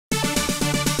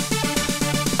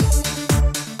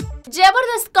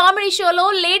Jabardasth comedy షోలో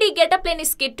lady getup లేని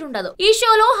skit ఉండదు. ఈ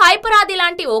షోలో హైపర్ ఆది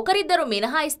లాంటి ఒకరిద్దరు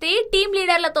మినహాయిస్తే టీమ్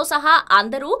లీడర్లతో సహా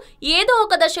అందరూ ఏదో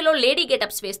ఒక దశలో లేడీ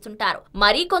గెటప్స్ వేస్తుంటారు.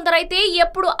 మరీ కొందరైతే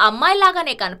ఎప్పుడు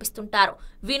అమ్మాయిలాగానే కనిపిస్తుంటారు.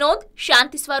 వినోద్,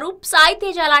 శాంతి స్వరూప్, సాయి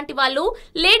తేజ లాంటి వాళ్ళు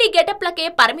లేడీ గెటప్లకే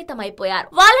పరిమితమైపోయారు.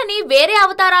 వాళ్ళని వేరే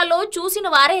అవతారాల్లో చూసిన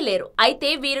వారే లేరు. అయితే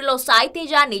వీరిలో సాయి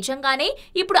తేజ నిజంగానే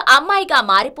ఇప్పుడు అమ్మాయిగా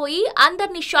మారిపోయి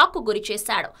అందరినీ షాక్ కు గురి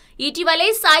చేశాడు. ఇటీవలే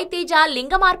సాయి తేజ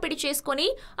లింగ మార్పిడి చేసుకుని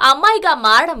అమ్మాయిగా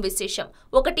మారడం విశేషం.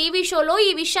 ఒక టీవీ షోలో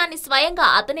ఈ విషయాన్ని స్వయంగా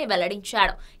అతనే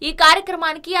వెల్లడించాడు. ఈ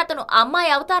కార్యక్రమానికి అతను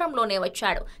అమ్మాయి అవతారంలోనే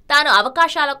వచ్చాడు. తాను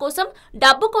అవకాశాల కోసం,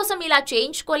 డబ్బు కోసం ఇలా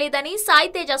చేయించుకోలేదని సాయి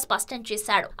తేజ స్పష్టం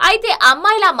చేశాడు. అయితే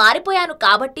అమ్మాయిలా మారిపోయాను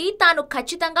కాబట్టి తాను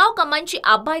ఖచ్చితంగా ఒక మంచి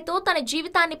అబ్బాయితో తన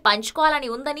జీవితాన్ని పంచుకోవాలని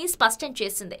ఉందని స్పష్టం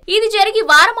చేసింది. ఇది జరిగి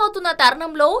వారం అవుతున్న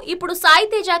తరుణంలో ఇప్పుడు సాయి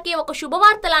తేజకి ఒక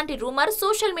శుభవార్త లాంటి రూమర్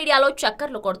సోషల్ మీడియాలో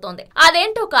చక్కర్లు కొడుతోంది.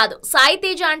 అదేంటో కాదు, సాయి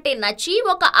తేజ అంటే నచ్చి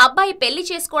ఒక అబ్బాయి పెళ్లి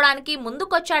చేసుకోవడానికి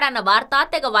ముందుకొచ్చాడన్న వార్త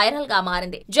తెగ వైరల్ గా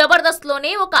మారింది. జబర్దస్త్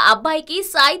లోనే ఒక అబ్బాయికి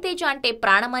సాయి తేజ అంటే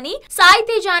ప్రాణమని, సాయి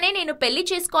తేజానే నేను పెళ్లి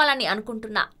చేసుకోవాలని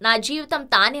అనుకుంటున్నా, నా జీవితం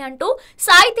తానే అంటూ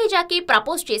సాయి తేజకి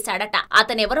ప్రపోజ్ చేశాడట.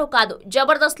 అతనెవరో కాదు,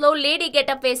 జబర్దస్త్ లో లేడీ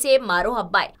గెటప్ వేసే మరో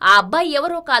అబ్బాయి. ఆ అబ్బాయి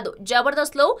ఎవరో కాదు,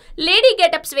 జబర్దస్త్ లో లేడీ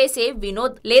గెటప్స్ వేసే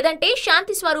వినోద్, లేదంటే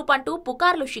శాంతి స్వరూప్ అంటూ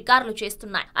పుకార్లు షికార్లు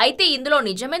చేస్తున్నాయి. అయితే ఇందులో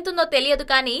నిజమెంతుందో తెలియదు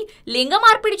కానీ లింగ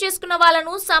మార్పిడి చేసుకున్న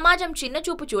వాళ్ళను సమాజం చిన్న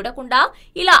చూపు చూడకుండా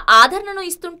ఇలా ఆదరణను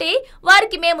ఇస్తుంటే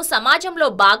వారికి మేము సమాజంలో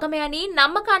భాగమే అని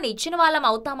నమ్మకాన్ని ఇచ్చిన వాళ్ళం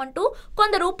అవుతామంటూ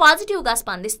కొందరు పాజిటివ్ గా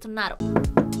స్పందిస్తున్నారు.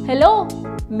 హలో,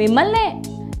 మిమ్మల్నే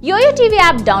యోయో టీవీ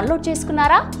యాప్ డౌన్లోడ్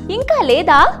చేసుకున్నారా? ఇంకా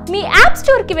లేదా? మీ యాప్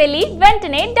స్టోర్ కి వెళ్ళి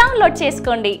వెంటనే డౌన్లోడ్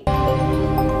చేసుకోండి.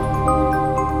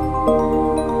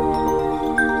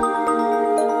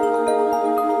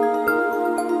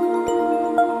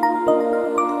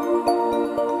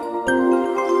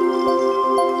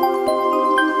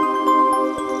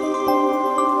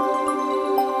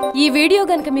 ఈ వీడియో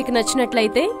గనుక మీకు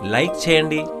నచ్చినట్లయితే లైక్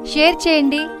చేయండి, షేర్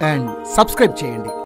చేయండి అండ్ సబ్స్క్రైబ్ చేయండి.